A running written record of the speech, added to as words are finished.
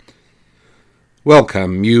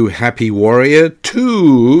Welcome, you happy warrior,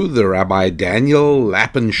 to the Rabbi Daniel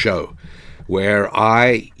Lapin Show, where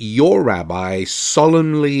I, your rabbi,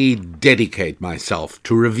 solemnly dedicate myself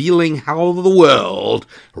to revealing how the world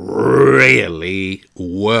really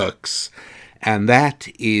works. And that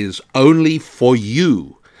is only for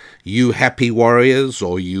you, you happy warriors,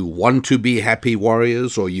 or you want to be happy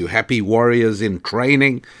warriors, or you happy warriors in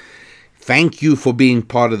training. Thank you for being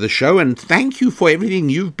part of the show, and thank you for everything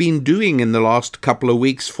you've been doing in the last couple of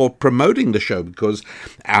weeks for promoting the show, because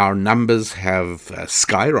our numbers have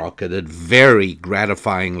skyrocketed very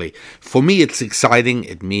gratifyingly. For me, it's exciting.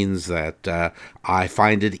 It means that I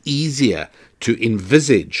find it easier to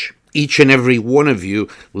envisage each and every one of you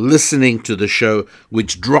listening to the show,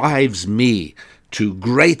 which drives me to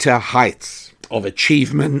greater heights of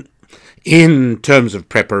achievement in terms of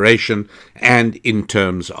preparation and in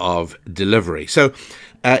terms of delivery. So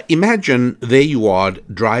imagine there you are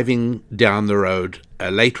driving down the road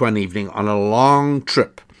late one evening on a long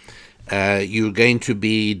trip. You're going to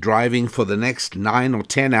be driving for the next 9 or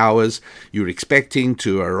 10 hours. You're expecting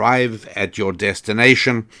to arrive at your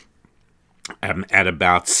destination at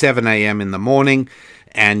about 7 a.m. in the morning,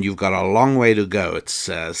 and you've got a long way to go. It's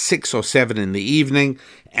 6 or 7 in the evening,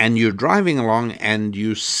 and you're driving along and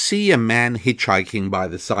you see a man hitchhiking by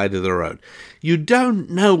the side of the road. You don't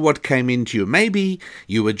know what came into you. Maybe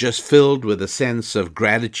you were just filled with a sense of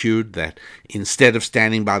gratitude that instead of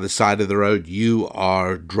standing by the side of the road, you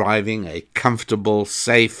are driving a comfortable,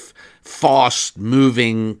 safe,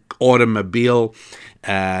 fast-moving automobile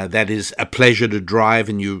that is a pleasure to drive,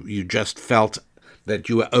 and you just felt that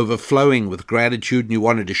you were overflowing with gratitude and you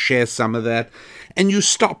wanted to share some of that. And you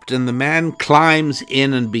stopped, and the man climbs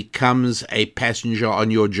in and becomes a passenger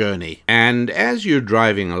on your journey. And as you're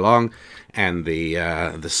driving along and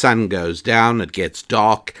the sun goes down, it gets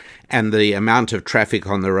dark, and the amount of traffic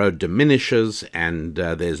on the road diminishes, and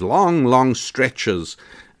there's long stretches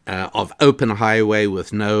of open highway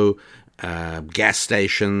with no gas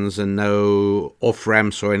stations and no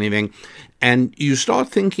off-ramps or anything. And you start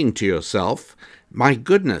thinking to yourself, my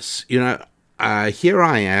goodness, here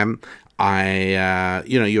I am.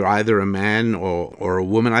 You're either a man or a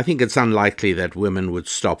woman. I think it's unlikely that women would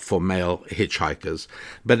stop for male hitchhikers.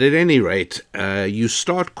 But at any rate, you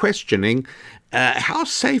start questioning, how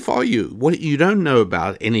safe are you? What you don't know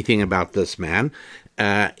about anything about this man.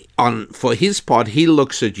 For his part, he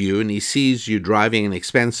looks at you and he sees you driving an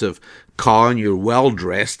expensive car and you're well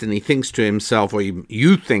dressed, and he thinks to himself, or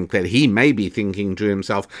you think that he may be thinking to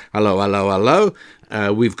himself, hello,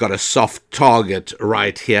 we've got a soft target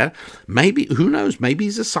right here. Maybe, who knows, maybe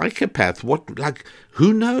he's a psychopath.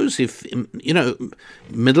 Who knows if,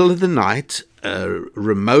 middle of the night,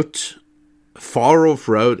 remote, far off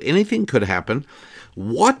road, anything could happen.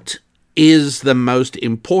 What is the most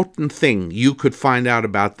important thing you could find out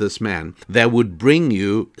about this man that would bring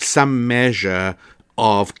you some measure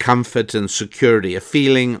of comfort and security, a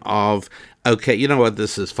feeling of, okay, you know what,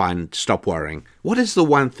 this is fine, stop worrying? What is the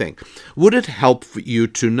one thing? Would it help for you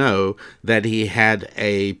to know that he had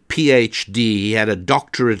a PhD, he had a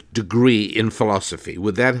doctorate degree in philosophy?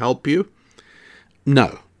 Would that help you?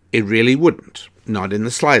 No, it really wouldn't, not in the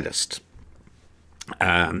slightest.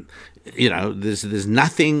 There's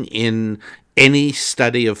nothing in any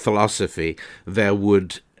study of philosophy that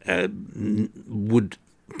would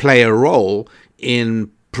play a role in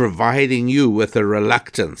providing you with a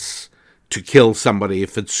reluctance to kill somebody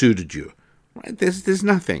if it suited you. Right? There's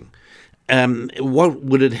nothing. What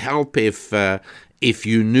would it help if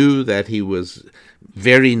you knew that he was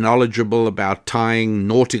very knowledgeable about tying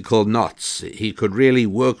nautical knots? He could really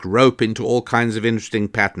work rope into all kinds of interesting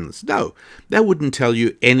patterns. No, that wouldn't tell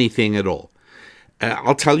you anything at all.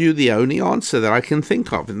 I'll tell you the only answer that I can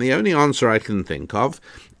think of, and the only answer I can think of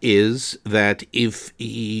is that if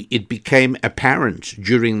it became apparent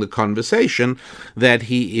during the conversation that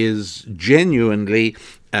he is genuinely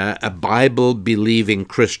a Bible-believing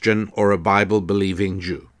Christian or a Bible-believing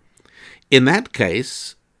Jew. In that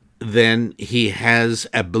case, then he has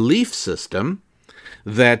a belief system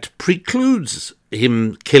that precludes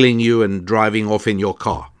him killing you and driving off in your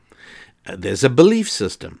car. There's a belief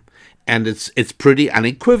system, and it's pretty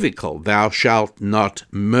unequivocal. Thou shalt not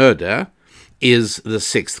murder is the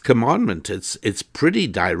sixth commandment. It's pretty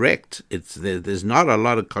direct. There's not a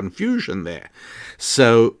lot of confusion there.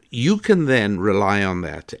 So you can then rely on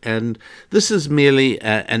that. And this is merely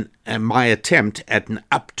my attempt at an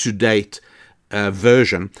up-to-date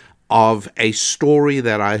version of a story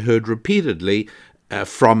that I heard repeatedly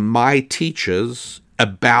from my teachers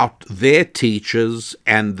about their teachers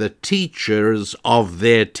and the teachers of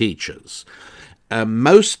their teachers.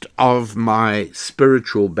 Most of my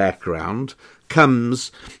spiritual background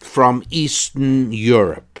comes from Eastern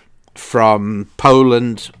Europe, from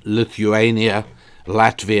Poland, Lithuania,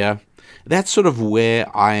 Latvia. That's sort of where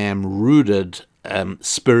I am rooted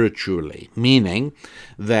spiritually, meaning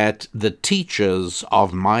that the teachers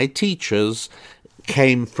of my teachers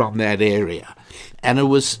came from that area, and it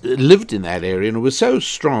was lived in that area, and it was so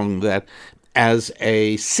strong that as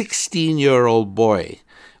a 16-year-old boy,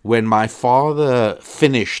 when my father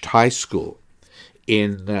finished high school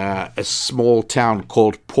in a small town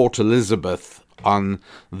called Port Elizabeth on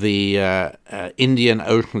the Indian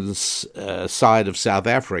Ocean side of South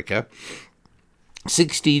Africa,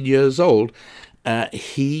 16 years old,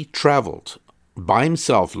 he traveled by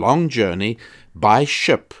himself, long journey, by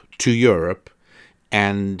ship to Europe,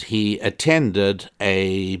 and he attended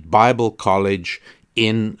a Bible college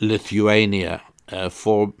in Lithuania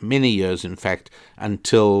for many years, in fact,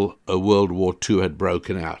 until World War II had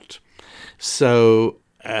broken out. So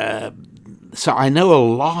I know a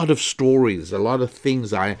lot of stories, a lot of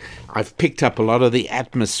things. I've picked up a lot of the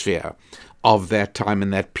atmosphere of that time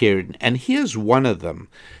and that period. And here's one of them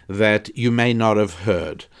that you may not have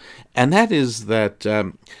heard. And that is that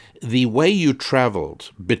the way you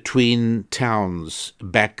traveled between towns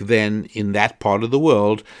back then in that part of the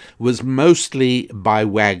world was mostly by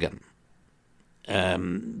wagon.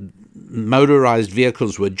 Motorized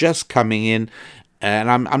vehicles were just coming in,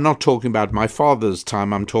 and I'm not talking about my father's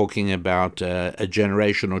time. I'm talking about a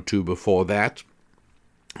generation or two before that.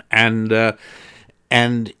 And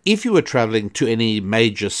if you were traveling to any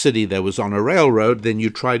major city that was on a railroad, then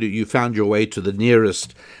you found your way to the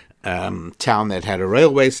nearest town that had a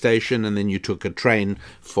railway station, and then you took a train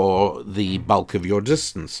for the bulk of your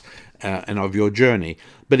distance and of your journey.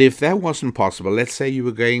 But if that wasn't possible, let's say you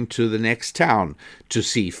were going to the next town to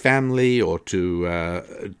see family or to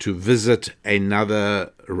visit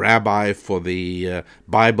another rabbi for the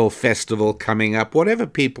Bible festival coming up, whatever,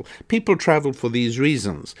 people traveled for these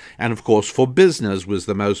reasons. And of course, for business was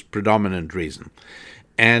the most predominant reason.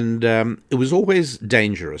 And it was always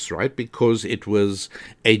dangerous, right? Because it was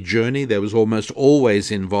a journey that was almost always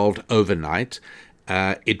involved overnight.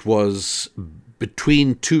 It was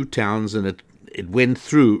between two towns, and it went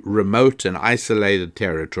through remote and isolated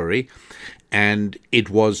territory. And it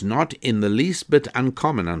was not in the least bit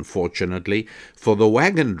uncommon, unfortunately, for the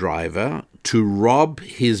wagon driver to rob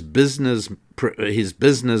his businessmen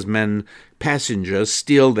passengers,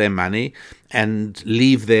 steal their money, and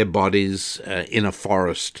leave their bodies in a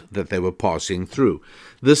forest that they were passing through.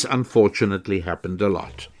 This unfortunately happened a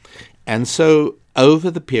lot. And so over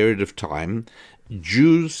the period of time,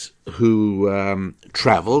 Jews who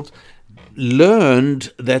traveled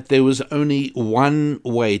learned that there was only one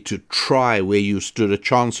way to try where you stood a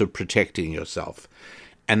chance of protecting yourself,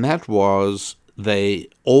 and that was they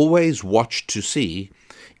always watched to see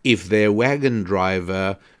if their wagon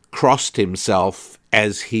driver crossed himself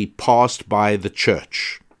as he passed by the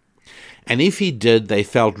church. And if he did, they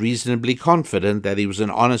felt reasonably confident that he was an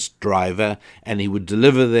honest driver and he would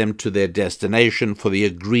deliver them to their destination for the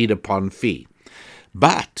agreed-upon fee.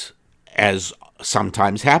 But, as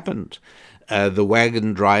sometimes happened, the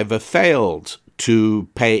wagon driver failed to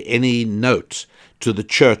pay any note to the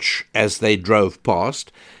church as they drove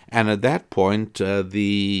past, and at that point,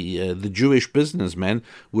 the Jewish businessmen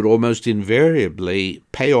would almost invariably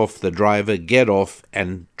pay off the driver, get off,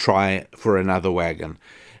 and try for another wagon.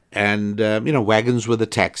 And wagons were the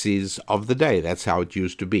taxis of the day. That's how it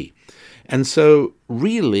used to be. And so,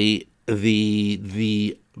 really,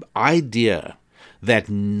 the idea that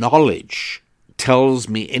knowledge tells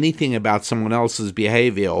me anything about someone else's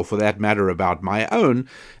behavior, or for that matter about my own,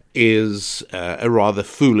 is a rather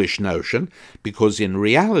foolish notion, because in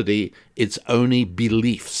reality it's only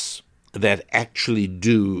beliefs that actually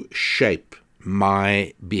do shape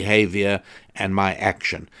my behavior and my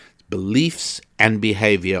action. Beliefs and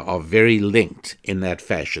behavior are very linked in that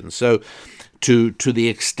fashion. So to the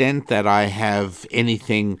extent that I have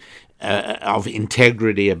anything of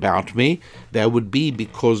integrity about me, that would be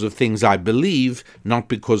because of things I believe, not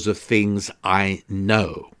because of things I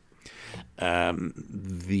know.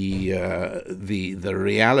 The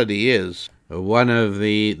reality is one of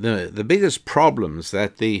the biggest problems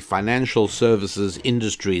that the financial services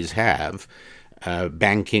industries have,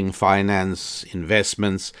 banking, finance,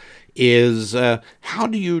 investments, is how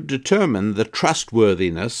do you determine the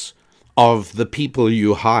trustworthiness of the people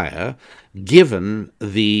you hire, given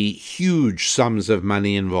the huge sums of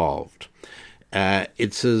money involved?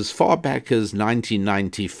 It's as far back as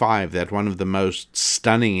 1995 that one of the most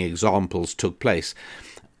stunning examples took place.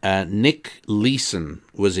 Nick Leeson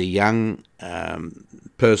was a young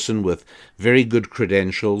person with very good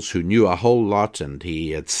credentials who knew a whole lot, and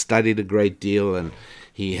he had studied a great deal, and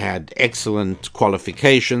he had excellent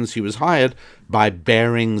qualifications. He was hired by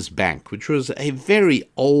Barings Bank, which was a very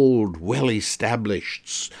old,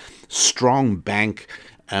 well-established, strong bank.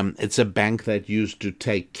 It's a bank that used to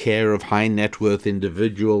take care of high net worth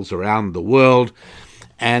individuals around the world.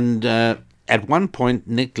 And at one point,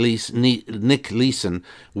 Nick Leeson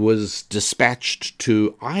was dispatched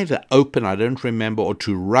to either open, I don't remember, or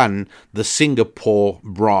to run the Singapore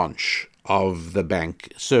branch of the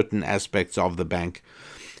bank, certain aspects of the bank.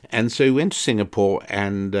 And so he went to Singapore,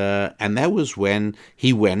 and that was when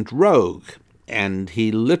he went rogue, and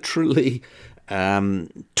he literally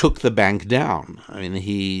took the bank down. I mean,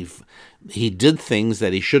 he did things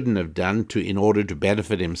that he shouldn't have done in order to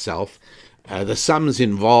benefit himself. The sums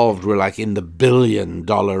involved were like in the $1 billion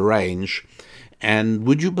range. And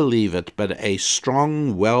would you believe it, but a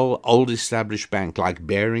strong, old-established bank like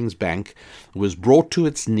Barings Bank was brought to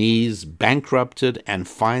its knees, bankrupted, and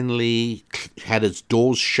finally had its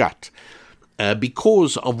doors shut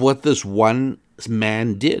because of what this one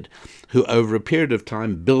man did, who over a period of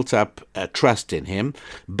time built up trust in him.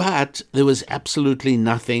 But there was absolutely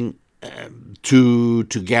nothing to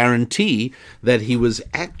guarantee that he was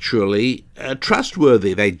actually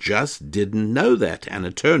trustworthy. They just didn't know that, and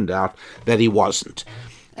it turned out that he wasn't.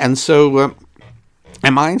 And so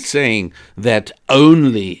am I saying that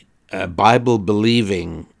only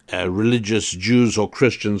Bible-believing religious Jews or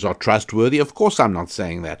Christians are trustworthy? Of course I'm not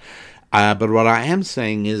saying that. But what I am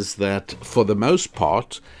saying is that for the most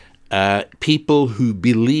part, people who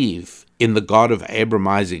believe in the God of Abraham,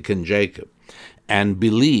 Isaac, and Jacob, and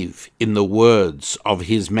believe in the words of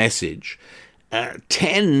his message,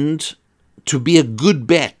 tend to be a good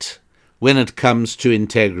bet when it comes to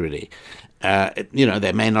integrity.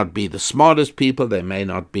 They may not be the smartest people, they may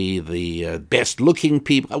not be the best-looking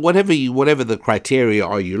people, whatever the criteria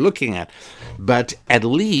are you're looking at, but at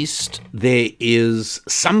least there is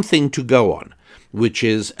something to go on, which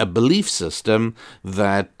is a belief system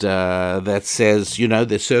that says,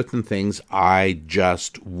 there's certain things I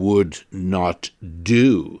just would not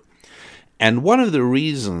do. And one of the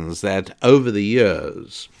reasons that over the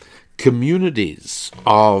years, communities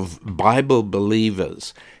of Bible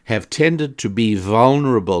believers have tended to be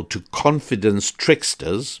vulnerable to confidence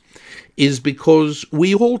tricksters is because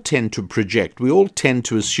we all tend to project, we all tend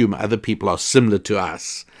to assume other people are similar to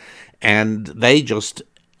us, and they just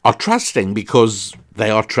are trusting because they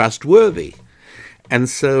are trustworthy. And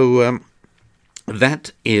so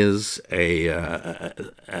that is a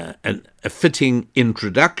fitting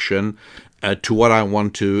introduction to what I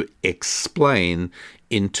want to explain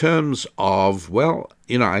in terms of,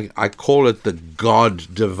 I call it the God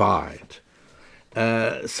divide.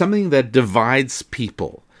 Something that divides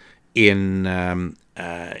people in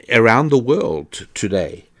around the world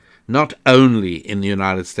today, not only in the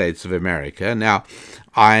United States of America. Now,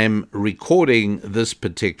 I'm recording this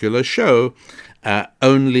particular show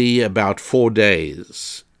only about 4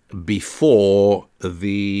 days before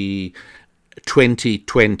the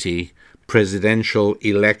 2020 presidential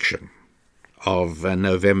election of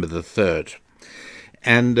November the 3rd.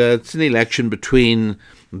 And it's an election between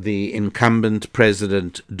the incumbent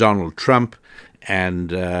President Donald Trump and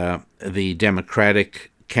the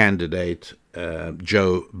Democratic candidate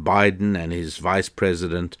Joe Biden and his Vice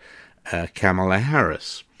President Kamala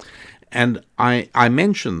Harris. And I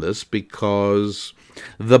mention this because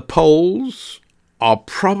the polls are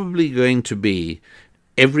probably going to be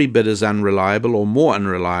every bit as unreliable or more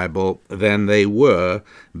unreliable than they were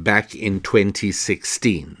back in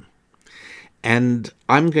 2016. And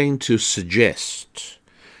I'm going to suggest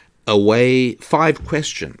 5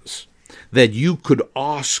 questions that you could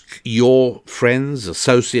ask your friends,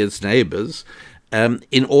 associates, neighbors,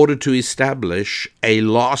 in order to establish a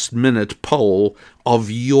last-minute poll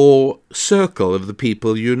of your circle of the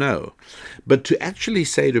people you know. But to actually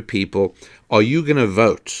say to people, are you going to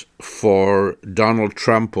vote for Donald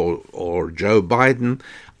Trump or Joe Biden?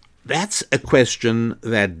 That's a question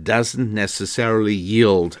that doesn't necessarily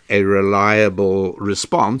yield a reliable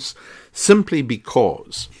response, simply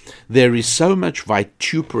because there is so much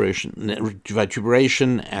vituperation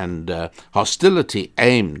and hostility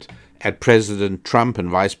aimed at President Trump and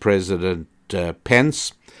Vice President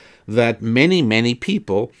Pence that many, many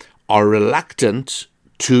people are reluctant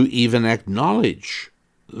to even acknowledge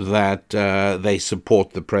that they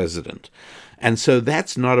support the president. And so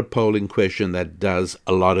that's not a polling question that does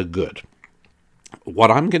a lot of good.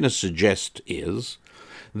 What I'm going to suggest is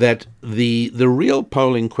that the real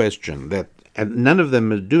polling question that and none of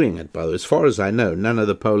them are doing it, by the way. As far as I know, none of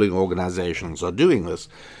the polling organizations are doing this,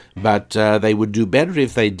 but they would do better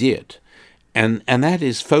if they did. And that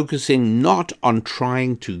is focusing not on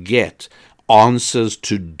trying to get answers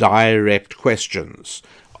to direct questions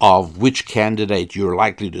of which candidate you're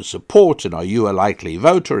likely to support and are you a likely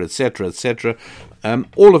voter, etc., etc.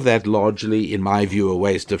 All of that largely, in my view, a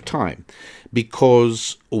waste of time,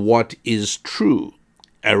 because what is true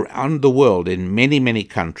around the world in many, many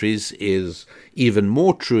countries is even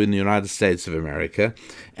more true in the United States of America,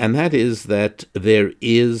 and that is that there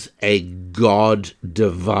is a God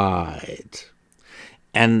divide.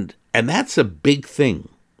 And that's a big thing.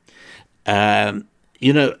 Over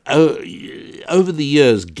the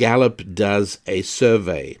years, Gallup does a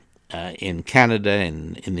survey in Canada,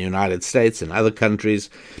 in the United States, and other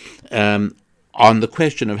countries on the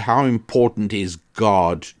question of how important is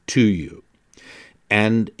God to you.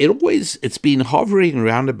 And it's been hovering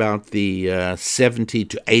around about the 70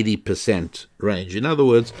 to 80% range. In other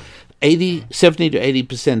words, 70 to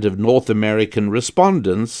 80% of North American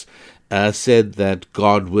respondents said that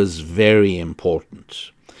God was very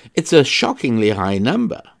important. It's a shockingly high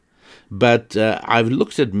number, but I've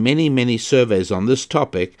looked at many, many surveys on this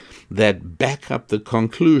topic that back up the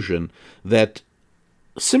conclusion that,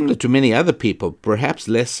 similar to many other people, perhaps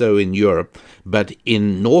less so in Europe, but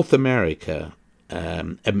in North America,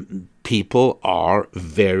 people are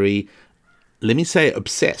very, let me say,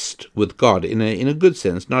 obsessed with God in a good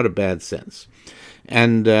sense, not a bad sense.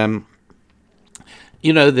 And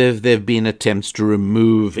there've been attempts to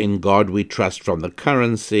remove "In God We Trust" from the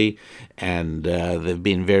currency, and there've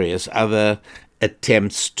been various other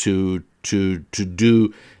attempts to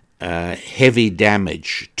do heavy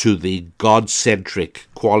damage to the God-centric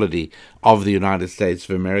quality of the United States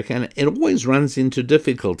of America, and it always runs into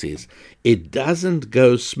difficulties. It doesn't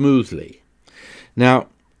go smoothly. Now,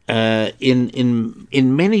 in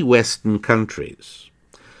many Western countries,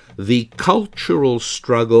 the cultural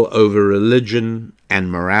struggle over religion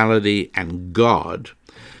and morality and God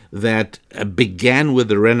that began with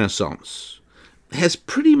the Renaissance has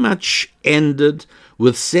pretty much ended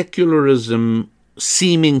with secularism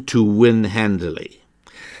seeming to win handily.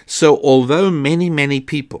 So although many, many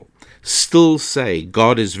people still say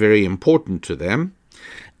God is very important to them,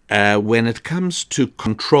 when it comes to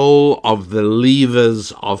control of the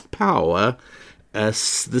levers of power, the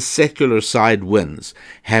secular side wins,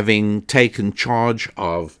 having taken charge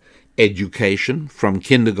of education from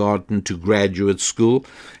kindergarten to graduate school,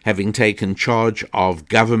 having taken charge of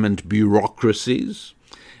government bureaucracies,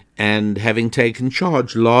 and having taken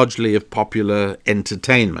charge largely of popular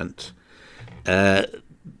entertainment.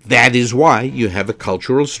 That is why you have a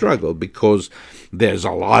cultural struggle, because there's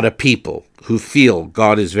a lot of people who feel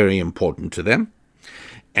God is very important to them.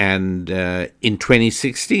 And in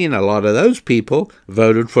 2016, a lot of those people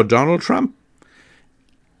voted for Donald Trump,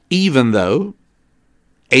 even though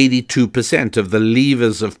 82% of the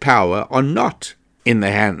levers of power are not in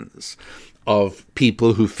the hands of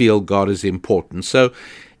people who feel God is important. So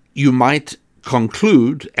you might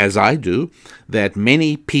conclude, as I do, that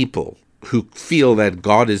many people who feel that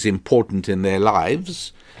God is important in their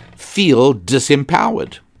lives feel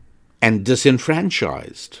disempowered and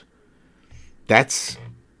disenfranchised. That's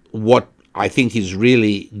what I think is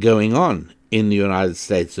really going on in the United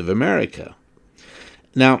States of America.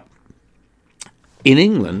 Now, in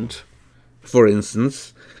England, for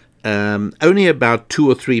instance, only about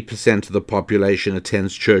 2 or 3% of the population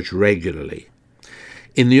attends church regularly.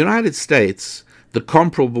 In the United States, the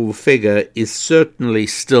comparable figure is certainly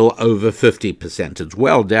still over 50%. It's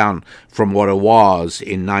well down from what it was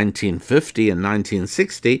in 1950 and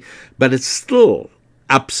 1960, but it's still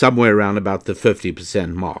up somewhere around about the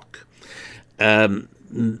 50% mark. A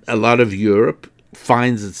lot of Europe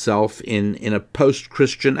finds itself in a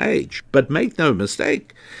post-Christian age. But make no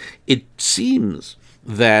mistake, it seems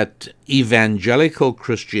that evangelical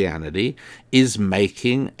Christianity is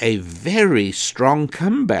making a very strong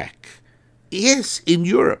comeback. Yes, in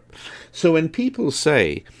Europe. So when people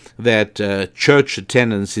say that church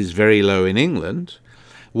attendance is very low in England,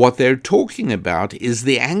 what they're talking about is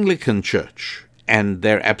the Anglican Church. And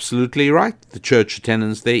they're absolutely right. The church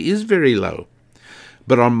attendance there is very low.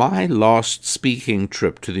 But on my last speaking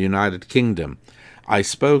trip to the United Kingdom, I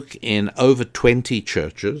spoke in over 20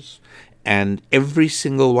 churches, and every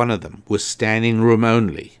single one of them was standing room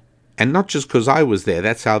only. And not just because I was there,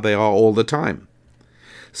 that's how they are all the time.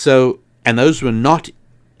 So, and those were not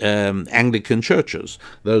Anglican churches.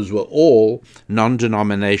 Those were all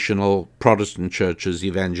non-denominational Protestant churches,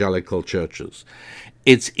 evangelical churches.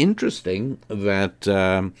 It's interesting that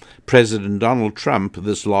President Donald Trump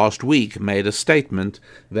this last week made a statement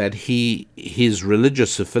that his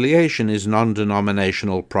religious affiliation is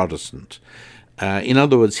non-denominational Protestant. In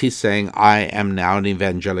other words, he's saying, I am now an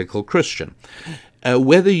evangelical Christian.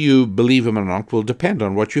 Whether you believe him or not will depend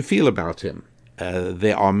on what you feel about him.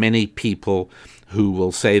 There are many people who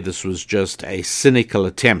will say this was just a cynical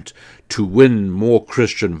attempt to win more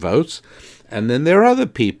Christian votes. And then there are other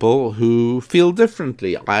people who feel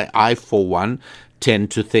differently. I for one,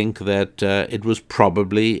 tend to think that it was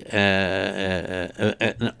probably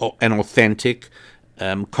an authentic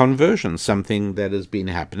conversion, something that has been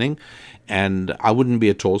happening. And I wouldn't be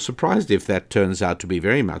at all surprised if that turns out to be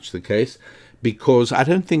very much the case, because I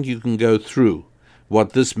don't think you can go through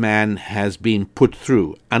what this man has been put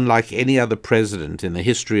through, unlike any other president in the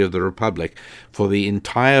history of the Republic, for the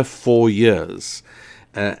entire 4 years.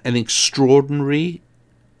 An extraordinary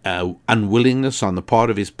unwillingness on the part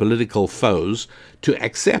of his political foes to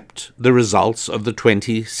accept the results of the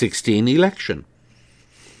 2016 election.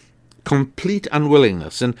 Complete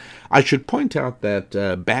unwillingness. And I should point out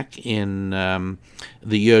that back in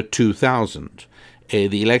the year 2000,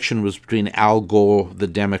 the election was between Al Gore, the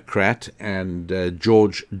Democrat, and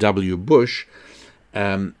George W. Bush.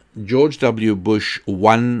 George W. Bush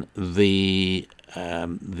won the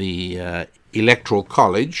Electoral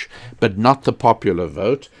College, but not the popular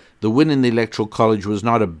vote. The win in the Electoral College was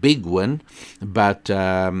not a big win, but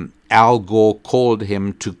Al Gore called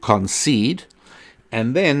him to concede,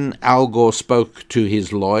 and then Al Gore spoke to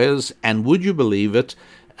his lawyers, and would you believe it,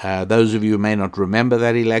 those of you who may not remember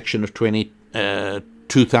that election of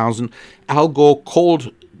 2000, Al Gore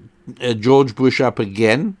called George Bush up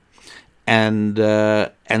again and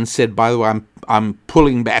said, by the way, I'm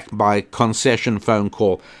pulling back my concession phone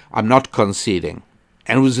call. I'm not conceding.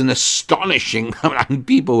 And it was an astonishing,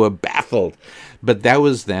 people were baffled. But that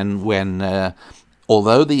was then when,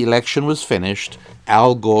 although the election was finished,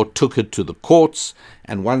 Al Gore took it to the courts,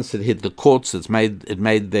 and once it hit the courts, it made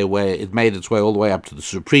its way all the way up to the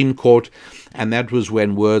Supreme Court, and that was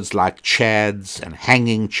when words like chads and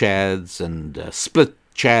hanging chads and split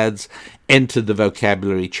chads entered the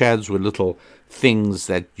vocabulary. Chads were little things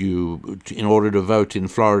that you, in order to vote in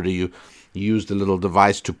Florida, you used a little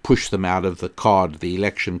device to push them out of the card, the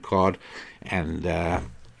election card. And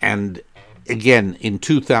again, in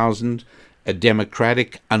 2000, a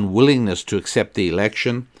Democratic unwillingness to accept the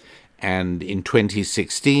election, and in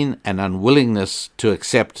 2016, an unwillingness to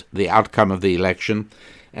accept the outcome of the election.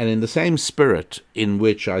 And in the same spirit in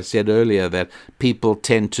which I said earlier that people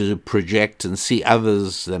tend to project and see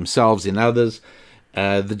themselves in others,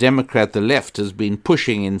 the left, has been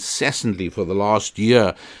pushing incessantly for the last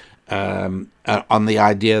year on the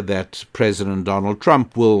idea that President Donald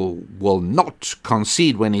Trump will not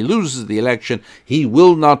concede when he loses the election. He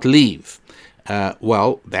will not leave.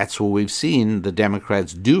 Well, that's what we've seen the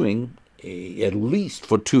Democrats doing, at least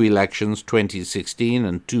for two elections, 2016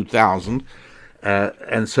 and 2000.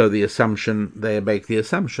 And so they make the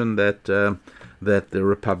assumption that the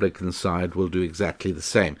Republican side will do exactly the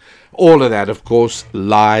same. All of that, of course,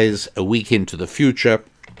 lies a week into the future,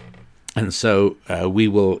 and so we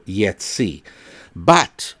will yet see.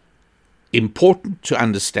 But important to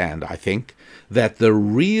understand, I think, that the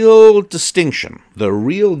real distinction, the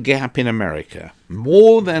real gap in America,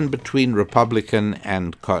 more than between Republican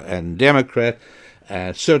and Democrat,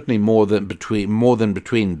 certainly more than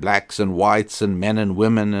between blacks and whites and men and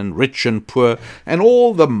women and rich and poor, and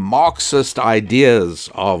all the Marxist ideas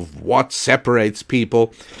of what separates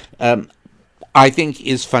people, I think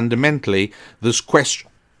is fundamentally this question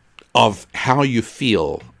of how you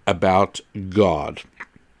feel about God.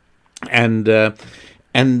 And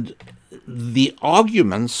the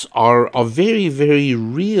arguments are very, very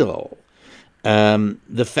real.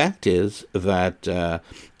 The fact is that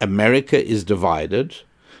America is divided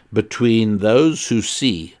between those who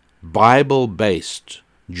see Bible-based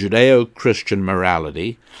Judeo-Christian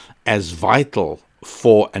morality as vital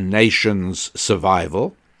for a nation's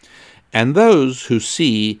survival, and those who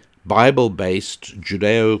see Bible-based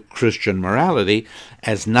Judeo-Christian morality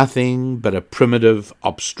as nothing but a primitive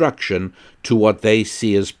obstruction to what they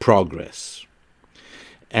see as progress.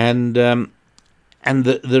 And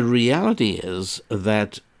the reality is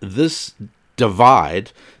that this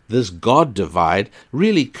divide, this God divide,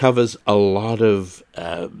 really covers a lot of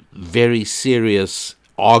very serious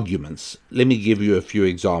arguments. Let me give you a few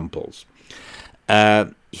examples.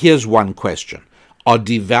 Here's one question. Are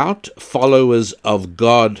devout followers of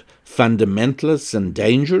God fundamentalists and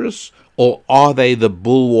dangerous, or are they the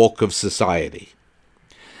bulwark of society?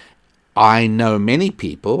 I know many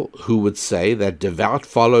people who would say that devout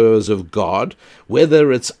followers of God,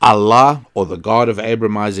 whether it's Allah or the God of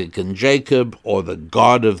Abraham, Isaac, and Jacob, or the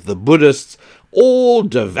God of the Buddhists, all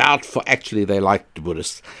devout, actually they like the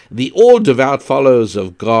Buddhists, the all devout followers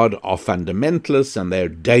of God are fundamentalists and they're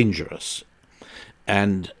dangerous.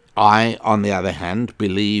 And I, on the other hand,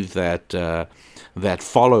 believe that that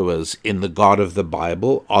followers in the God of the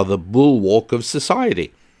Bible are the bulwark of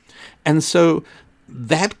society. And so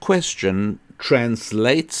that question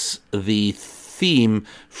translates the theme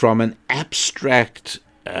from an abstract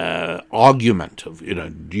argument of,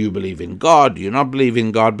 do you believe in God? Do you not believe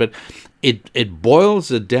in God? But it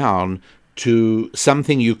boils it down to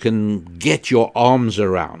something you can get your arms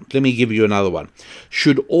around. Let me give you another one.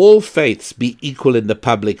 Should all faiths be equal in the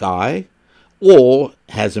public eye? Or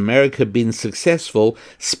has America been successful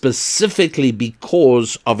specifically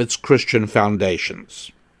because of its Christian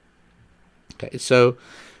foundations? Okay, so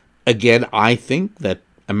again, I think that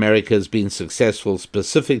America has been successful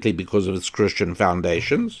specifically because of its Christian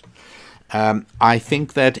foundations. I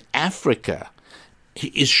think that Africa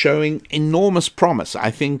is showing enormous promise.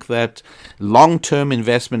 I think that long-term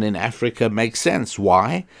investment in Africa makes sense.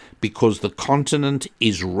 Why? Because the continent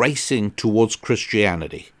is racing towards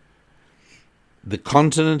Christianity. The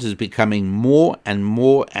continent is becoming more and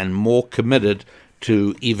more and more committed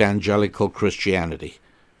to evangelical Christianity.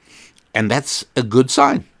 And that's a good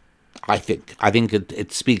sign, I think. I think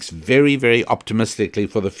it speaks very, very optimistically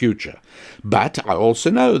for the future. But I also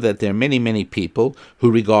know that there are many, many people who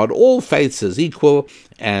regard all faiths as equal,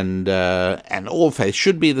 and all faiths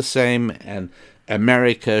should be the same, and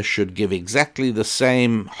America should give exactly the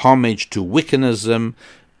same homage to Wiccanism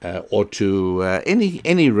or to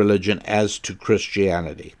any religion as to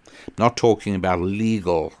Christianity. I'm not talking about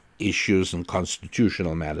legal issues and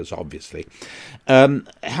constitutional matters, obviously.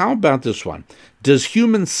 How about this one? Does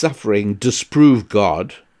human suffering disprove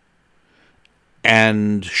God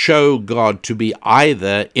and show God to be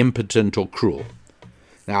either impotent or cruel?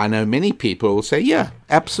 Now, I know many people will say, yeah,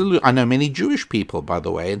 absolutely. I know many Jewish people, by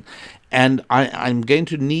the way, and I'm going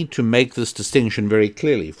to need to make this distinction very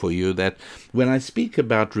clearly for you, that when I speak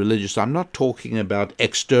about religious, I'm not talking about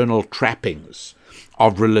external trappings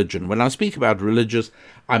of religion. When I speak about religious,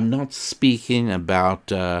 I'm not speaking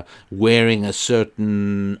about wearing a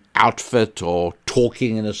certain outfit or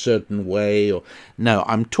talking in a certain way. No,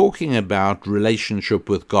 I'm talking about relationship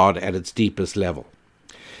with God at its deepest level.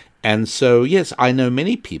 And so, yes, I know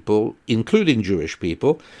many people, including Jewish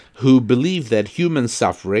people, who believe that human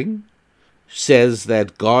suffering says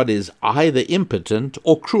that God is either impotent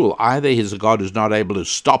or cruel. Either he's a God who's not able to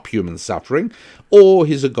stop human suffering, or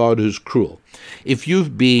he's a God who's cruel. If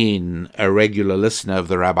you've been a regular listener of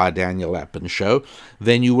the Rabbi Daniel Lapin Show,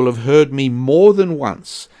 then you will have heard me more than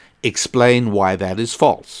once explain why that is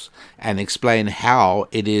false, and explain how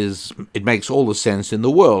it makes all the sense in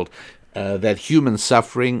the world. That human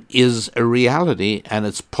suffering is a reality, and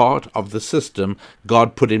it's part of the system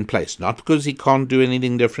God put in place. Not because he can't do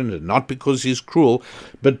anything different, and not because he's cruel,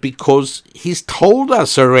 but because he's told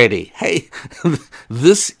us already, hey,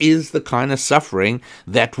 this is the kind of suffering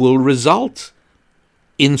that will result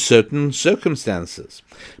in certain circumstances.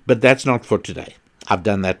 But that's not for today. I've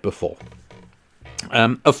done that before.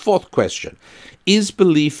 A fourth question. Is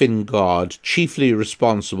belief in God chiefly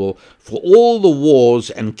responsible for all the wars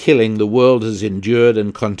and killing the world has endured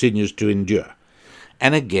and continues to endure?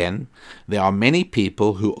 And again, there are many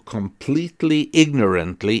people who completely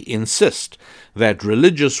ignorantly insist that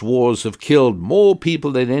religious wars have killed more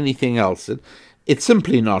people than anything else. It's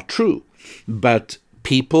simply not true. But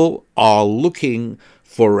people are looking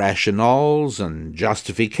for rationales and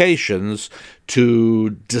justifications to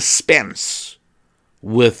dispense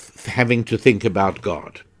with having to think about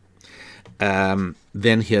God. Then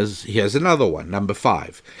here's another one, number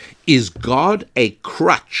 5. Is God a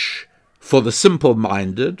crutch for the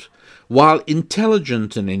simple-minded, while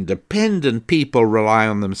intelligent and independent people rely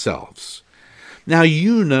on themselves? Now,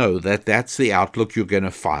 you know that that's the outlook you're going to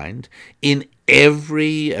find in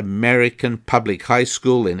every American public high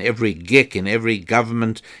school, in every GIC, in every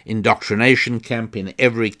government indoctrination camp, in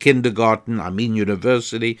every kindergarten,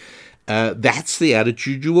 university. That's the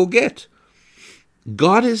attitude you will get.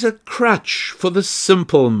 God is a crutch for the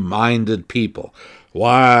simple-minded people,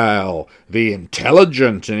 while the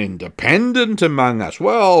intelligent and independent among us,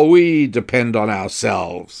 well, we depend on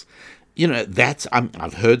ourselves.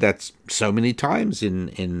 I've heard that so many times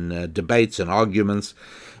in debates and arguments.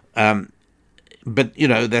 But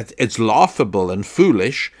that it's laughable and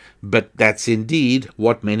foolish, but that's indeed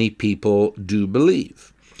what many people do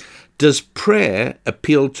believe. Does prayer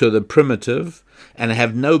appeal to the primitive and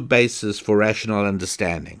have no basis for rational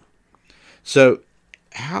understanding? So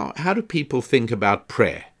how do people think about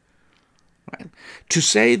prayer? Right? To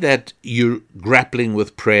say that you're grappling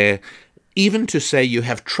with prayer, even to say you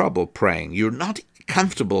have trouble praying, you're not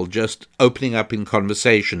comfortable just opening up in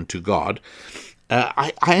conversation to God,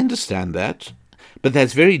 I understand that. But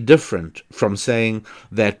that's very different from saying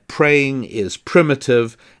that praying is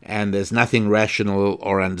primitive and there's nothing rational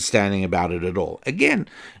or understanding about it at all. Again,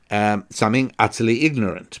 something utterly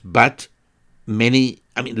ignorant, but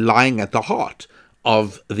lying at the heart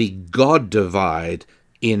of the God divide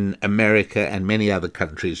in America and many other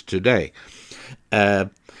countries today.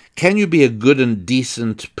 Can you be a good and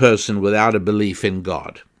decent person without a belief in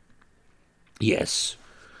God? Yes,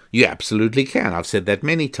 you absolutely can. I've said that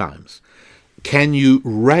many times. Can you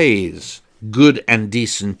raise good and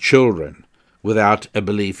decent children without a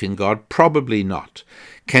belief in God? Probably not.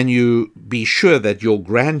 Can you be sure that your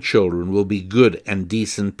grandchildren will be good and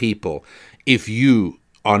decent people if you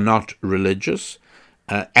are not religious?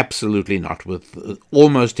 Absolutely not. With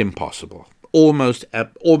almost impossible. Almost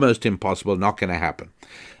impossible. Not going to happen.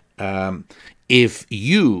 If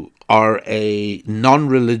you are a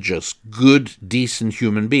non-religious, good, decent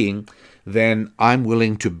human being, then I'm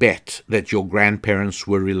willing to bet that your grandparents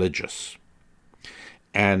were religious.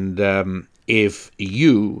 And if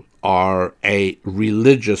you are a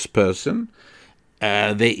religious person,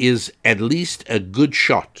 there is at least a good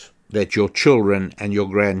shot that your children and your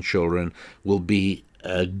grandchildren will be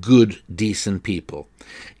good, decent people.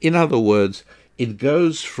 In other words, it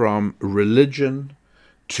goes from religion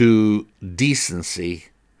to decency,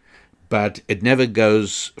 but it never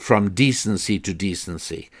goes from decency to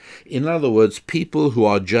decency. In other words, people who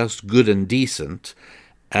are just good and decent,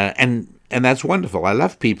 and that's wonderful. I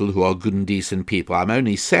love people who are good and decent people. I'm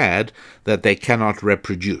only sad that they cannot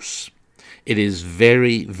reproduce. It is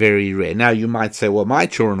very, very rare. Now, you might say, well, my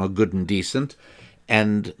children are good and decent,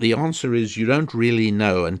 and the answer is you don't really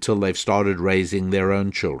know until they've started raising their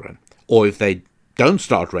own children, or if they don't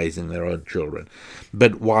start raising their own children.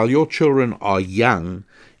 But while your children are young,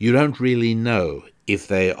 you don't really know if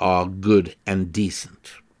they are good and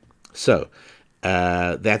decent. So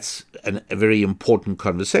that's a very important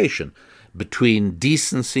conversation between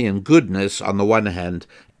decency and goodness on the one hand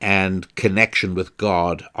and connection with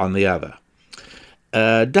God on the other.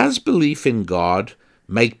 Does belief in God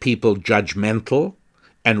make people judgmental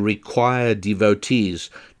and require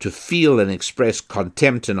devotees to feel and express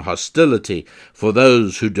contempt and hostility for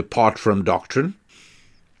those who depart from doctrine?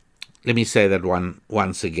 Let me say that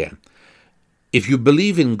once again. If you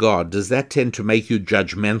believe in God, does that tend to make you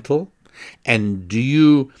judgmental? And do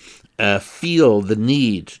you feel the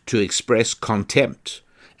need to express contempt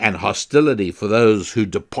and hostility for those who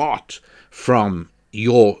depart from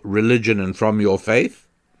your religion and from your faith?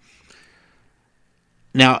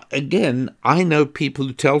 Now, again, I know people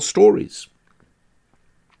who tell stories,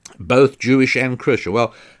 both Jewish and Christian.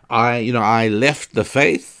 Well, I left the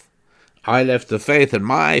faith. And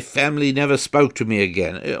my family never spoke to me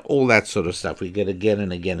again. All that sort of stuff we get again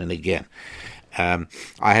and again and again. I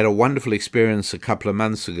had a wonderful experience a couple of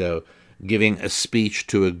months ago giving a speech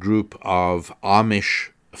to a group of Amish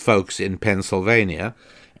folks in Pennsylvania,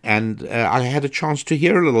 and I had a chance to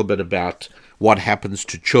hear a little bit about what happens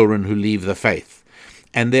to children who leave the faith.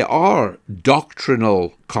 And there are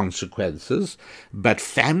doctrinal consequences, but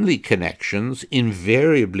family connections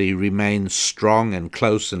invariably remain strong and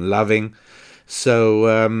close and loving.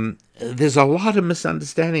 So there's a lot of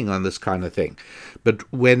misunderstanding on this kind of thing. But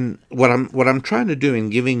what I'm trying to do in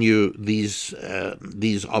giving you these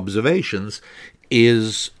observations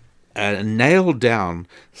is nail down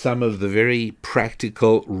some of the very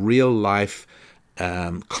practical, real life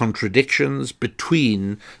contradictions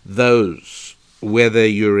between those. Whether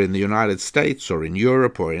you're in the United States or in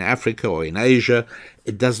Europe or in Africa or in Asia,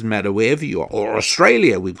 it doesn't matter wherever you are. Or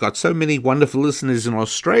Australia, we've got so many wonderful listeners in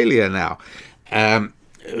Australia now.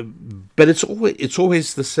 But it's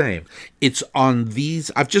always the same. It's on these.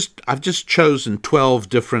 I've just chosen 12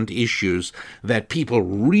 different issues that people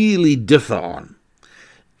really differ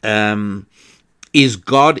on. Is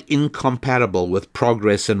God incompatible with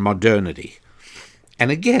progress and modernity? And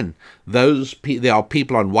again, there are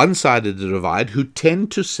people on one side of the divide who tend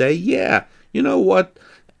to say, yeah, you know what,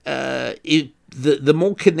 the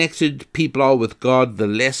more connected people are with God,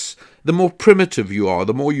 the more primitive you are,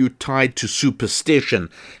 the more you're tied to superstition,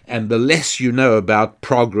 and the less you know about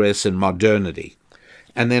progress and modernity.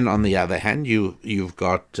 And then on the other hand, you've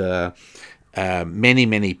got many,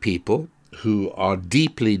 many people who are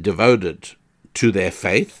deeply devoted to their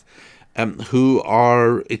faith, who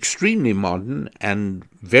are extremely modern and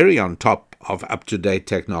very on top of up-to-date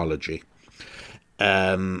technology.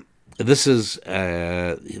 this is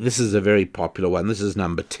a very popular one. This is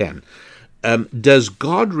number 10. Does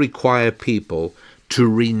God require people to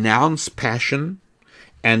renounce passion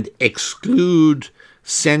and exclude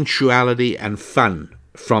sensuality and fun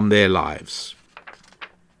from their lives?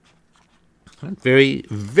 Very,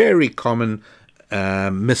 very common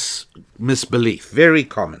misbelief. Very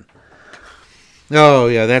common. Oh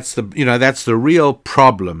yeah, that's the real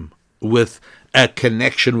problem with a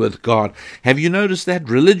connection with God. Have you noticed that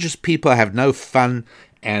religious people have no fun,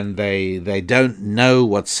 and they don't know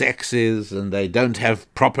what sex is, and they don't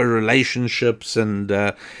have proper relationships, and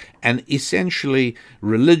essentially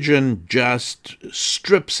religion just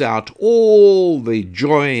strips out all the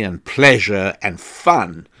joy and pleasure and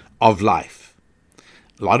fun of life.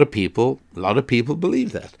 A lot of people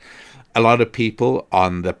believe that. A lot of people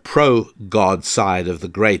on the pro-God side of the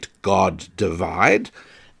great God divide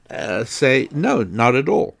say, no, not at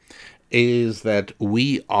all. Is that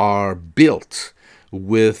we are built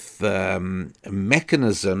with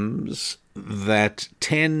mechanisms that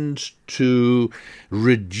tend to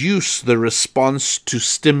reduce the response to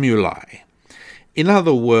stimuli. In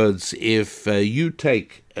other words, if you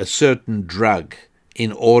take a certain drug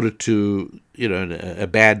in order to, a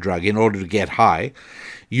bad drug, in order to get high,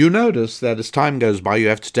 you notice that as time goes by, you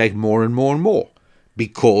have to take more and more and more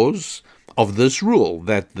because of this rule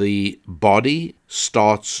that the body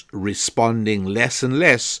starts responding less and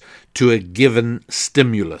less to a given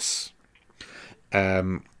stimulus.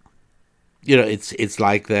 It's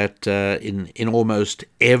like that in almost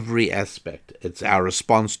every aspect. It's our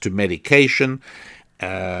response to medication.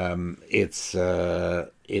 It's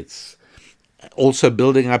also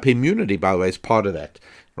building up immunity, by the way, is part of that,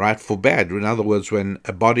 right? For bad. In other words, when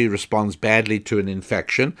a body responds badly to an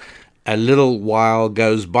infection, a little while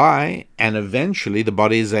goes by, and eventually the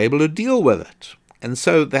body is able to deal with it. And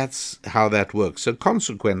so that's how that works. So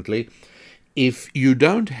consequently, if you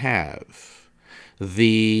don't have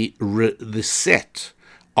the set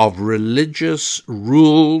of religious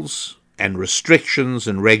rules and restrictions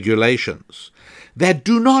and regulations that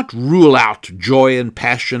do not rule out joy and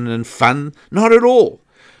passion and fun, not at all.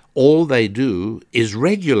 All they do is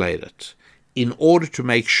regulate it in order to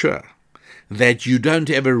make sure that you don't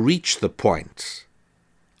ever reach the point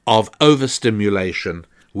of overstimulation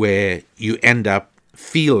where you end up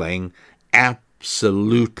feeling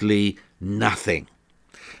absolutely nothing.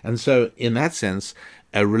 And so, in that sense,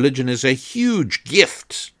 a religion is a huge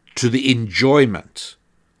gift to the enjoyment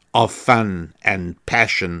of fun and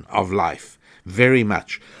passion of life, very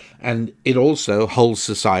much. And it also holds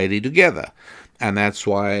society together. And that's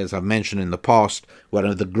why, as I've mentioned in the past, one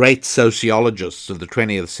of the great sociologists of the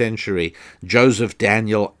 20th century, Joseph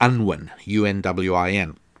Daniel Unwin,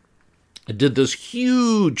 U-N-W-I-N, did this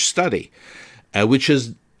huge study, which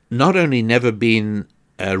has not only never been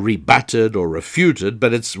rebutted or refuted,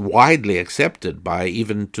 but it's widely accepted by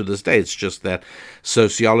even to this day. It's just that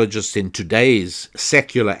sociologists in today's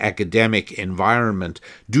secular academic environment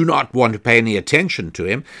do not want to pay any attention to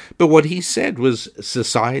him. But what he said was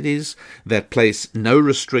societies that place no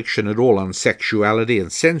restriction at all on sexuality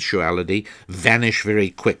and sensuality vanish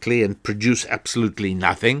very quickly and produce absolutely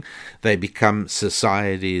nothing. They become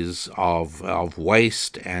societies of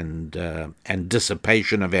waste and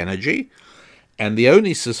dissipation of energy. And the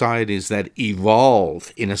only societies that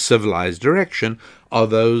evolve in a civilized direction are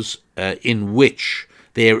those in which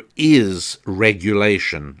there is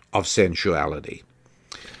regulation of sensuality.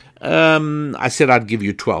 I said I'd give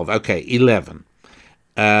you 12. Okay, 11.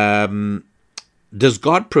 Does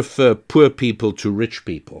God prefer poor people to rich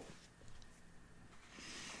people?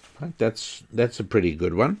 Right, that's a pretty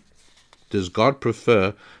good one. Does God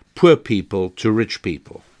prefer poor people to rich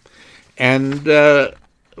people? And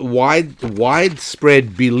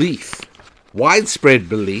widespread belief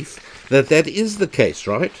that is the case,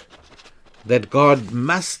 right? That God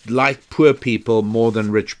must like poor people more than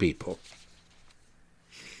rich people.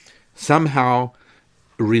 Somehow,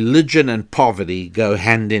 religion and poverty go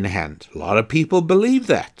hand in hand. A lot of people believe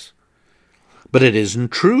that, but it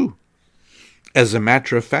isn't true. As a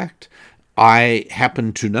matter of fact, I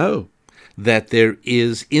happen to know that there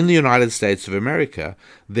is, in the United States of America,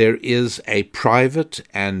 there is a private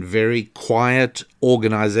and very quiet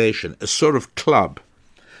organization, a sort of club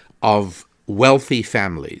of wealthy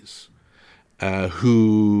families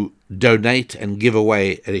who donate and give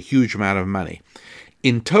away a huge amount of money.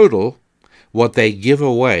 In total, what they give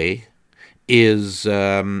away is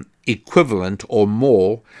equivalent or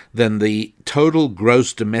more than the total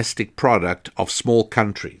gross domestic product of small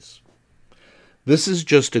countries. This is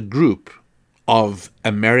just a group of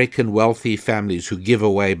American wealthy families who give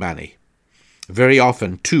away money, very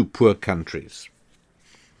often to poor countries.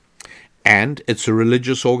 and it's a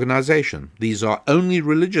religious organization. These are only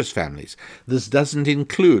religious families. This doesn't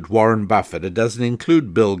include Warren Buffett. It doesn't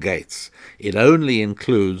include Bill Gates. It only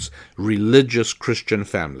includes religious Christian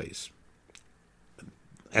families.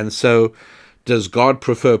 And so, does God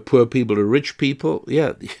prefer poor people to rich people?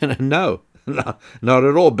 Yeah, no, not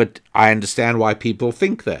at all. But I understand why people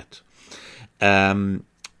think that. Here's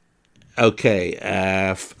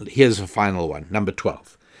a final one, number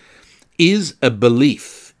 12. Is a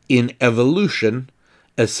belief in evolution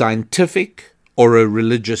a scientific or a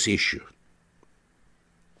religious issue?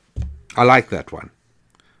 I like that one,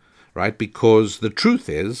 right? Because the truth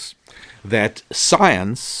is that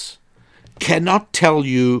science cannot tell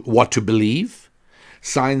you what to believe.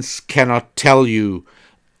 Science cannot tell you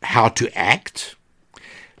how to act.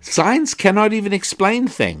 Science cannot even explain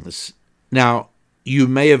things. Now, you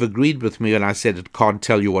may have agreed with me when I said it can't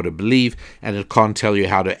tell you what to believe and it can't tell you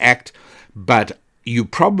how to act, but you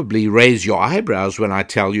probably raise your eyebrows when I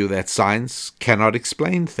tell you that science cannot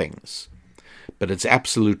explain things. But it's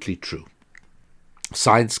absolutely true.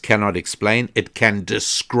 Science cannot explain, it can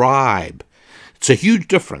describe. It's a huge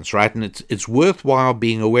difference, right? And it's worthwhile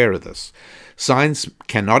being aware of this. Science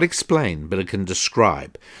cannot explain, but it can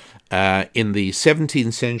describe. In the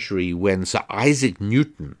 17th century, when Sir Isaac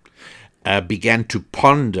Newton began to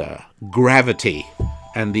ponder gravity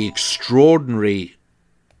and the extraordinary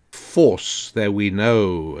force that we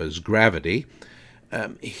know as gravity,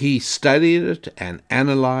 he studied it and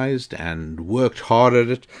analyzed and worked hard at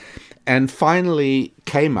it, and finally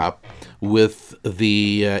came up with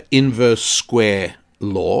the inverse square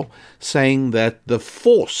law, saying that the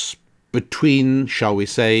force between, shall we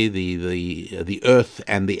say, the earth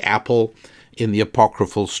and the apple in the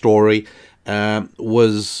apocryphal story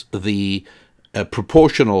was the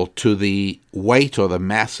proportional to the weight or the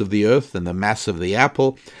mass of the earth and the mass of the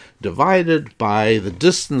apple, divided by the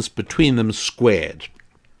distance between them squared.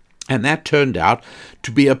 And that turned out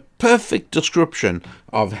to be a perfect description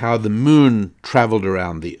of how the moon traveled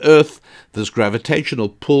around the earth. This gravitational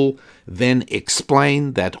pull then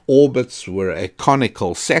explained that orbits were a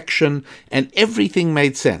conical section, and everything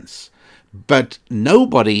made sense. But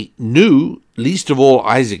nobody knew, least of all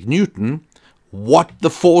Isaac Newton, what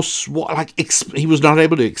the force was. He was not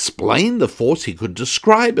able to explain the force, he could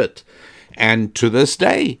describe it. And to this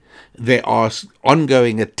day, there are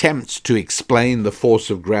ongoing attempts to explain the force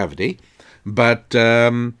of gravity, but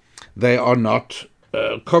they are not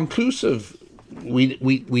conclusive.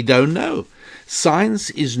 We don't know. Science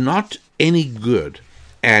is not any good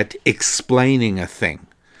at explaining a thing,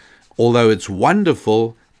 although it's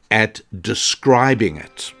wonderful at describing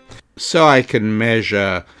it. So I can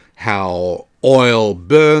measure how oil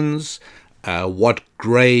burns, what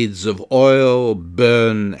grades of oil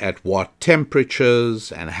burn at what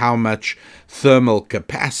temperatures, and how much thermal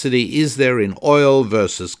capacity is there in oil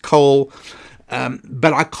versus coal.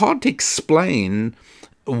 But I can't explain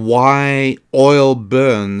why oil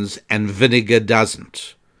burns and vinegar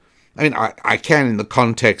doesn't. I mean, I can in the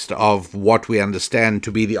context of what we understand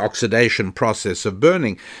to be the oxidation process of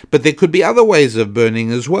burning, but there could be other ways of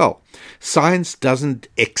burning as well. Science doesn't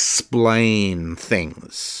explain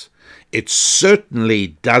things. It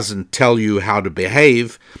certainly doesn't tell you how to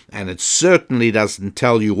behave, and it certainly doesn't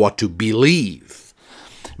tell you what to believe.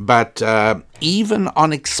 But even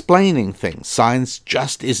on explaining things, science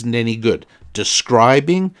just isn't any good.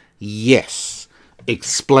 Describing, yes.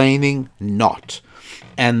 Explaining, not.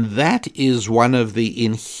 And that is one of the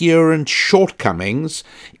inherent shortcomings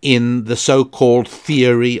in the so-called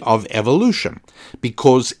theory of evolution,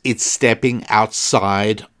 because it's stepping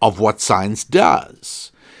outside of what science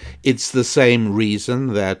does. It's the same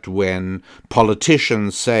reason that when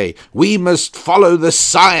politicians say, we must follow the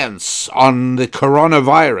science on the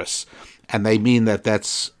coronavirus, and they mean that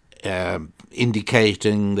that's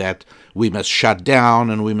indicating that we must shut down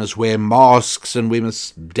and we must wear masks and we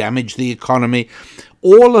must damage the economy.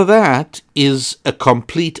 All of that is a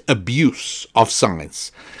complete abuse of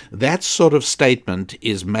science. That sort of statement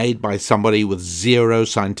is made by somebody with zero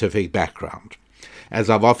scientific background. As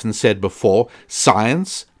I've often said before,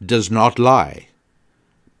 science does not lie,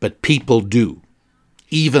 but people do.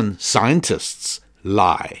 Even scientists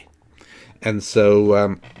lie. And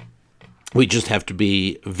so we just have to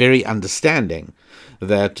be very understanding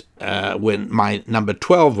that when my number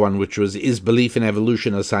 12 one, which was, is belief in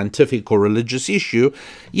evolution a scientific or religious issue?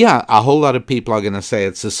 Yeah, a whole lot of people are going to say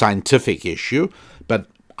it's a scientific issue, but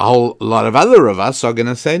a whole lot of other of us are going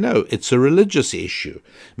to say, no, it's a religious issue,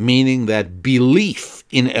 meaning that belief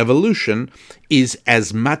in evolution is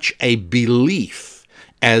as much a belief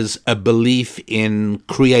as a belief in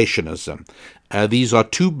creationism. These are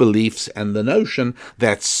two beliefs, and the notion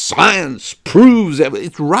that science proves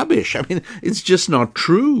it's rubbish. I mean, it's just not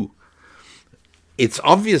true. It's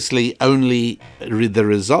obviously only the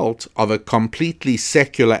result of a completely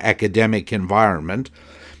secular academic environment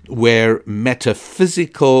where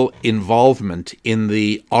metaphysical involvement in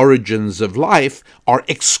the origins of life are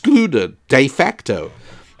excluded de facto.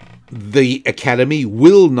 The academy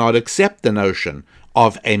will not accept the notion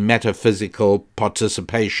of a metaphysical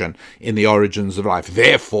participation in the origins of life.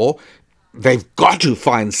 Therefore, they've got to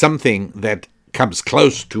find something that comes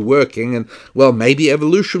close to working, and, well, maybe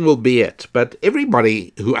evolution will be it. But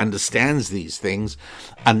everybody who understands these things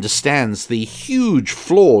understands the huge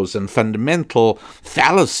flaws and fundamental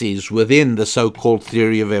fallacies within the so-called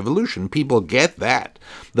theory of evolution. People get that.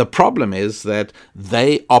 The problem is that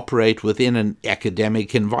they operate within an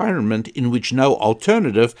academic environment in which no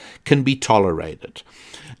alternative can be tolerated.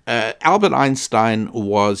 Albert Einstein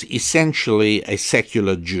was essentially a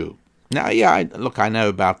secular Jew. Now, I know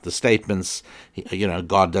about the statements,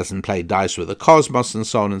 God doesn't play dice with the cosmos and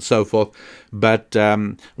so on and so forth, but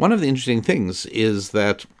one of the interesting things is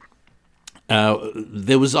that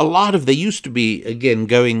there used to be, again,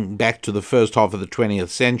 going back to the first half of the 20th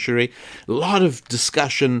century, a lot of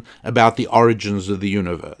discussion about the origins of the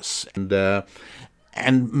universe.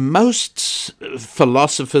 And most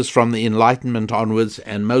philosophers from the Enlightenment onwards,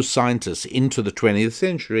 and most scientists into the 20th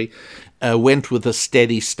century, went with a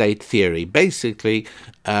steady state theory. Basically,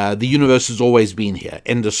 the universe has always been here.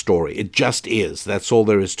 End of story. It just is. That's all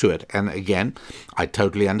there is to it. And again, I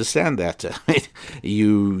totally understand that.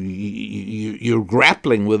 You're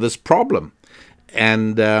grappling with this problem.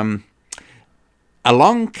 And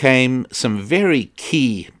along came some very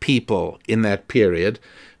key people in that period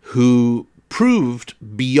who proved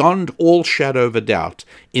beyond all shadow of a doubt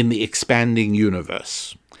in the expanding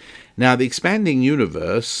universe. Now, the expanding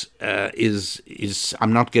universe is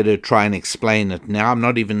I'm not going to try and explain it now. I'm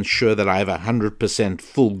not even sure that I have 100%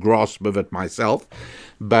 full grasp of it myself,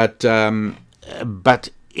 but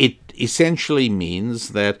it essentially means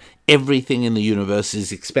that everything in the universe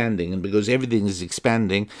is expanding, and because everything is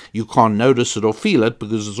expanding, you can't notice it or feel it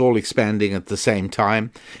because it's all expanding at the same time,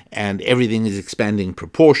 and everything is expanding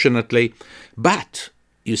proportionately. But,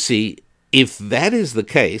 you see, if that is the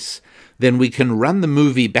case, then we can run the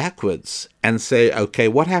movie backwards and say, okay,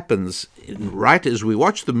 what happens right as we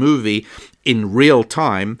watch the movie in real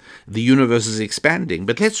time? The universe is expanding.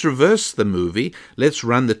 But let's reverse the movie. Let's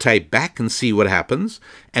run the tape back and see what happens.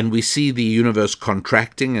 And we see the universe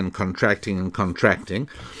contracting and contracting and contracting.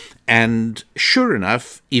 And sure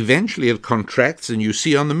enough, eventually it contracts, and you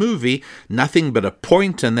see on the movie nothing but a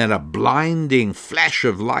point and then a blinding flash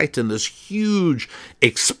of light and this huge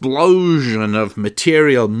explosion of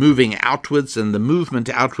material moving outwards, and the movement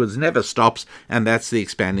outwards never stops, and that's the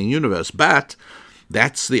expanding universe. But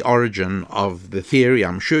that's the origin of the theory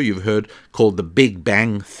I'm sure you've heard called the Big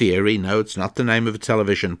Bang Theory. No, it's not the name of a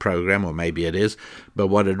television program, or maybe it is, but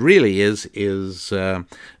what it really is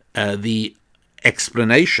the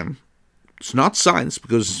explanation. It's not science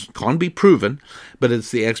because it can't be proven, but it's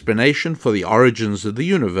the explanation for the origins of the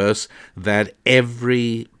universe that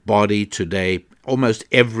everybody today, almost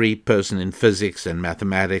every person in physics and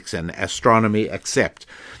mathematics and astronomy accept.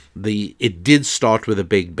 It did start with a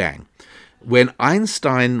Big Bang. When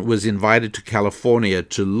Einstein was invited to California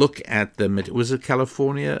to look at was it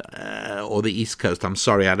California or the East Coast? I'm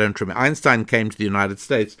sorry, I don't remember. Einstein came to the United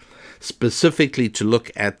States specifically to look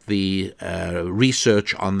at the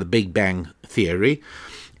research on the Big Bang theory,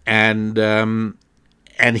 and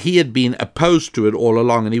he had been opposed to it all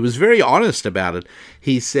along, and he was very honest about it.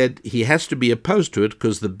 He said he has to be opposed to it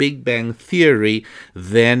because the Big Bang theory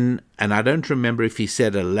then, and I don't remember if he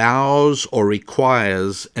said allows or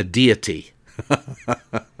requires a deity.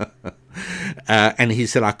 And he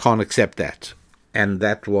said, I can't accept that. And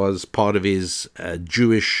that was part of his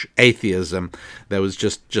Jewish atheism. That was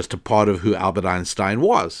just a part of who Albert Einstein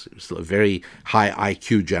was. He was a very high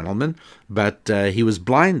IQ gentleman, but he was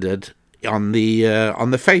blinded on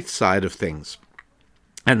the faith side of things.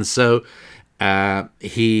 And so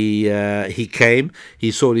he came.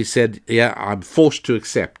 He said, "Yeah, I'm forced to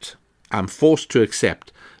accept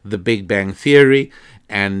the Big Bang theory."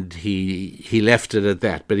 And he left it at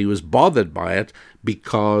that. But he was bothered by it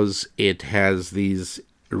because it has these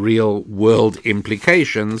real-world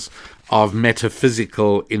implications of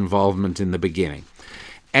metaphysical involvement in the beginning.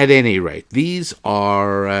 At any rate, these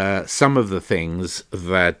are some of the things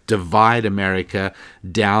that divide America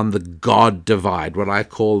down the God divide, what I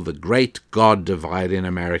call the Great God Divide in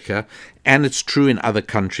America, and it's true in other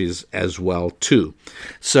countries as well, too.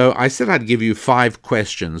 So I said I'd give you 5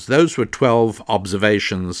 questions. Those were 12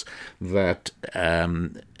 observations that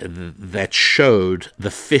showed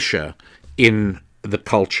the fissure in the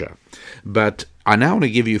culture. But I now want to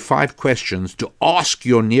give you 5 questions to ask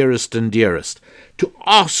your nearest and dearest, to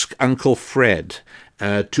ask Uncle Fred,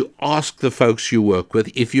 to ask the folks you work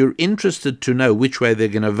with if you're interested to know which way they're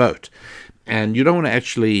going to vote. And you don't want to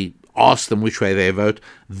actually ask them which way they vote.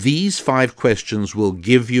 These 5 questions will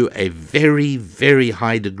give you a very, very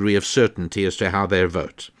high degree of certainty as to how they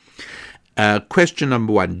vote. Question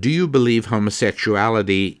number 1, do you believe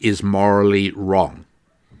homosexuality is morally wrong?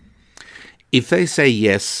 If they say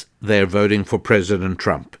yes, they're voting for President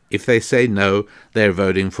Trump. If they say no, they're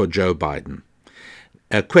voting for Joe Biden.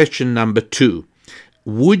 Question number 2,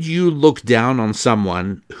 would you look down on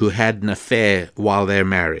someone who had an affair while they're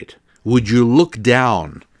married? Would you look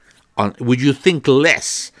down on, would you think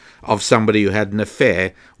less of somebody who had an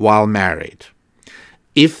affair while married?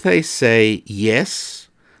 If they say yes,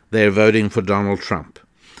 they're voting for Donald Trump.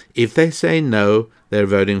 If they say no, they're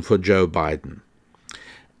voting for Joe Biden.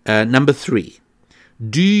 Number 3,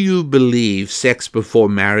 do you believe sex before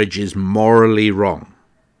marriage is morally wrong?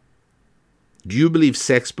 Do you believe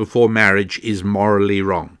sex before marriage is morally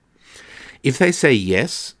wrong? If they say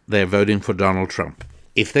yes, they're voting for Donald Trump.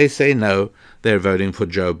 If they say no, they're voting for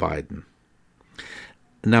Joe Biden.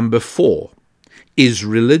 Number 4, is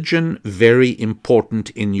religion very important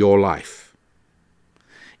in your life?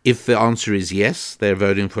 If the answer is yes, they're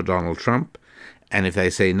voting for Donald Trump. And if they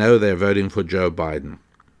say no, they're voting for Joe Biden.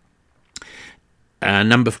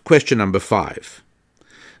 Question number 5.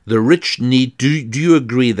 The rich need. Do you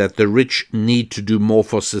agree that the rich need to do more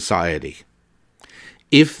for society?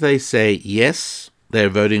 If they say yes, they're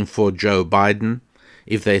voting for Joe Biden.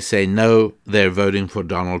 If they say no, they're voting for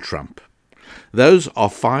Donald Trump. Those are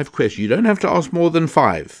 5 questions. You don't have to ask more than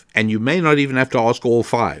 5, and you may not even have to ask all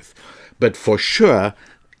 5. But for sure,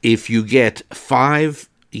 if you get 5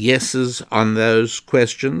 yeses on those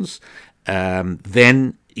questions,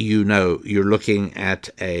 then you know you're looking at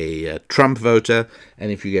a Trump voter,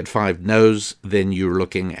 and if you get 5 no's, then you're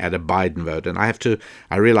looking at a Biden vote. And I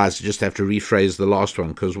realize I just have to rephrase the last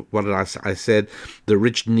one, because what did I said? The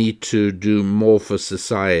rich need to do more for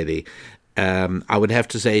society. I would have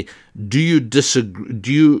to say, do you disagree?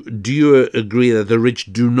 Do you agree that the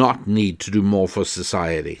rich do not need to do more for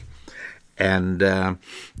society? And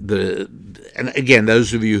again,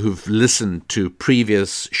 those of you who've listened to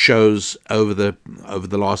previous shows over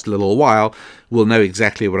the last little while will know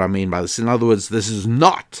exactly what I mean by this. In other words, this is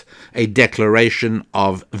not a declaration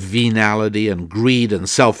of venality and greed and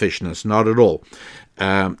selfishness, not at all.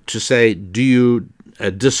 To say, do you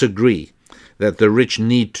disagree that the rich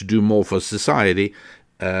need to do more for society,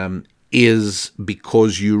 is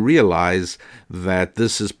because you realize that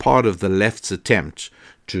this is part of the left's attempt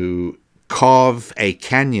to carve a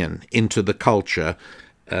canyon into the culture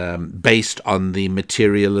based on the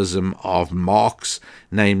materialism of Marx,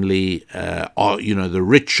 namely, the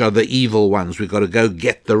rich are the evil ones. We've got to go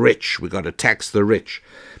get the rich. We've got to tax the rich.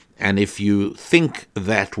 And if you think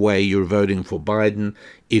that way, you're voting for Biden.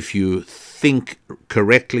 If you think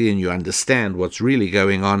correctly and you understand what's really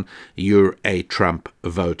going on, you're a Trump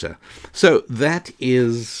voter. So that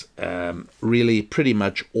is really pretty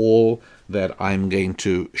much all that I'm going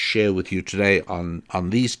to share with you today on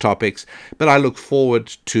these topics, but I look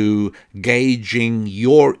forward to gauging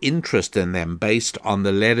your interest in them based on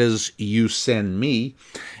the letters you send me,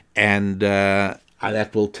 and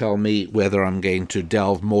that will tell me whether I'm going to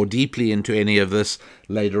delve more deeply into any of this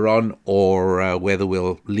later on, or whether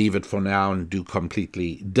we'll leave it for now and do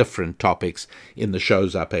completely different topics in the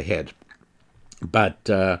shows up ahead. But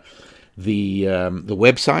the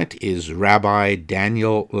website is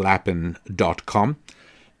rabbidaniellapin.com.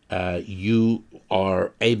 You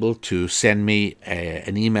are able to send me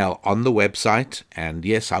an email on the website, and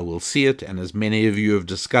yes, I will see it. And as many of you have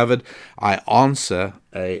discovered, I answer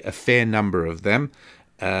a fair number of them.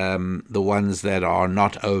 The ones that are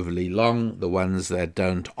not overly long, the ones that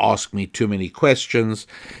don't ask me too many questions,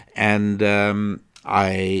 and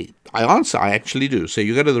I answer. I actually do. So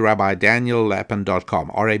you go to the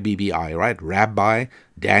rabbidaniellapin.com, R-A-B-B-I, right?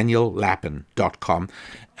 rabbidaniellapin.com,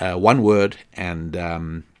 one word,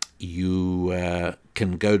 and you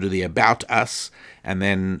can go to the About Us, and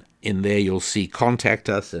then in there you'll see Contact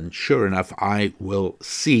Us, and sure enough, I will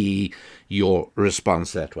see your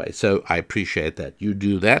response that way. So I appreciate that you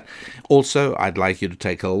do that. Also, I'd like you to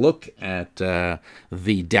take a look at the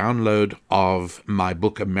download of my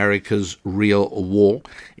book, America's Real War.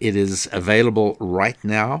 It is available right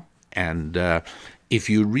now, and if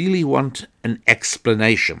you really want an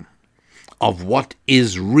explanation of what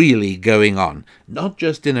is really going on, not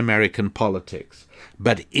just in American politics,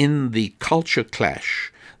 but in the culture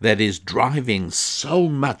clash that is driving so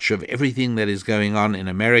much of everything that is going on in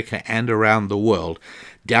America and around the world,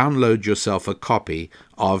 download yourself a copy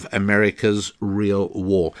of America's Real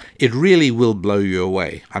War. It really will blow you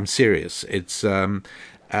away. I'm serious. It's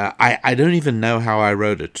I don't even know how I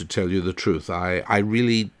wrote it, to tell you the truth. I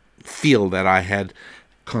really feel that I had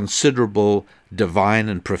considerable divine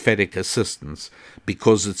and prophetic assistance,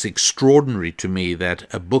 because it's extraordinary to me that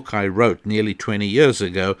a book I wrote nearly 20 years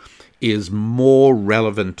ago is more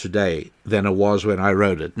relevant today than it was when I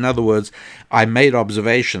wrote it. In other words, I made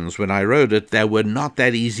observations when I wrote it that were not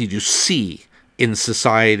that easy to see in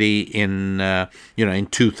society in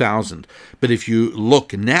 2000. But if you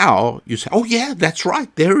look now, you say, oh yeah, that's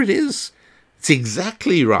right, there it is. It's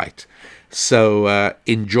exactly right. So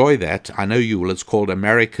enjoy that. I know you will. It's called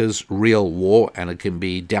America's Real War, and it can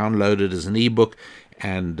be downloaded as an ebook,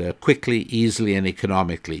 and quickly, easily, and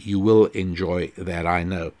economically. You will enjoy that, I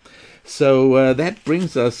know. So that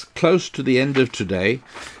brings us close to the end of today,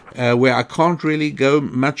 where I can't really go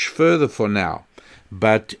much further for now.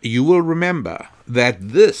 But you will remember that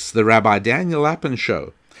this, the Rabbi Daniel Lapin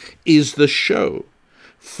Show, is the show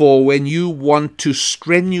for when you want to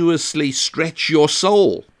strenuously stretch your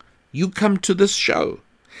soul. You come to this show,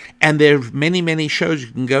 and there are many, many shows.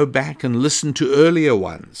 You can go back and listen to earlier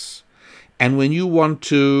ones. And when you want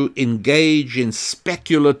to engage in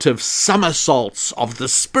speculative somersaults of the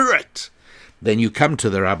spirit, then you come to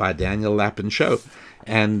the Rabbi Daniel Lapin Show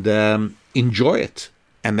and enjoy it.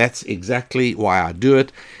 And that's exactly why I do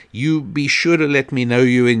it. You be sure to let me know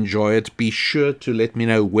you enjoy it. Be sure to let me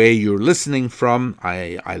know where you're listening from.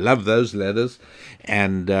 I love those letters.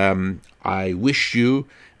 And I wish you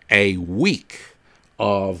a week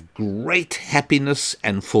of great happiness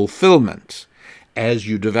and fulfillment as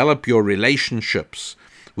you develop your relationships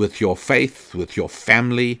with your faith, with your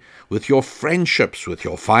family, with your friendships, with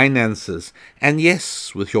your finances, and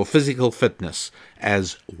yes, with your physical fitness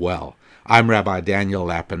as well. I'm Rabbi Daniel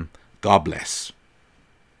Lapin. God bless.